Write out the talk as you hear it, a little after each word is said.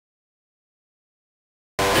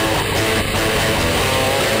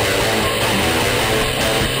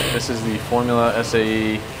This is the Formula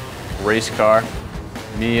SAE race car.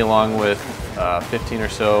 Me, along with 15 or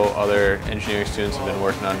so other engineering students, have been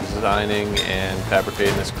working on designing and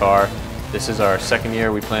fabricating this car. This is our second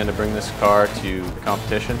year. We plan to bring this car to the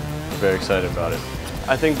competition. We're very excited about it.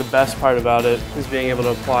 I think the best part about it is being able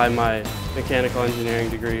to apply my mechanical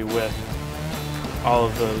engineering degree with all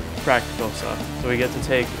of the practical stuff. So we get to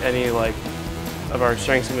take any of our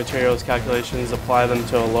strengths and materials calculations, apply them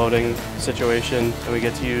to a loading situation, and we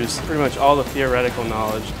get to use pretty much all the theoretical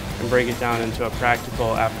knowledge and break it down into a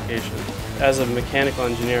practical application. As a mechanical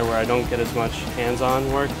engineer where I don't get as much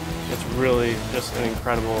hands-on work, it's really just an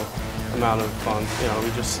incredible amount of fun. You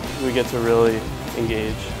know, we get to really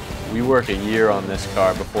engage. We work a year on this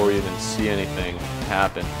car before we even see anything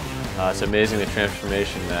happen. It's amazing the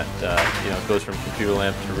transformation that goes from computer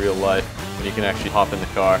lamp to real life when you can actually hop in the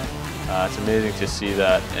car. It's amazing to see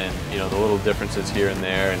that, and the little differences here and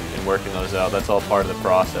there, and working those out. That's all part of the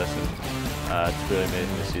process, and it's really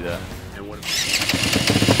amazing to see that.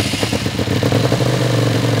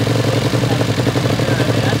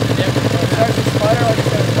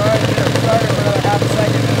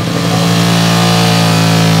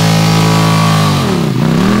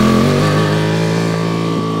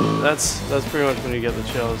 That's pretty much when you get the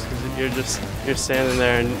chills, because you're standing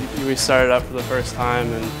there and we started up for the first time,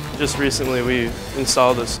 and just recently we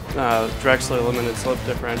installed this Drexler limited slip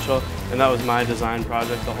differential, and that was my design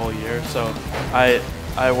project the whole year. So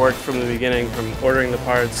I worked from the beginning, from ordering the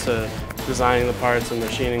parts to designing the parts and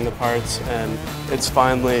machining the parts, and it's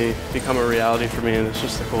finally become a reality for me, and it's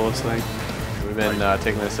just the coolest thing. We've been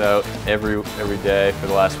taking this out every day for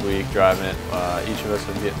the last week, driving it. Each of us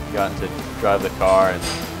have gotten to drive the car, and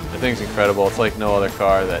the thing's incredible. It's like no other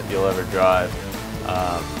car that you'll ever drive.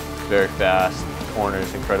 Very fast,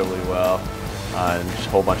 corners incredibly well, and just a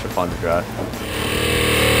whole bunch of fun to drive.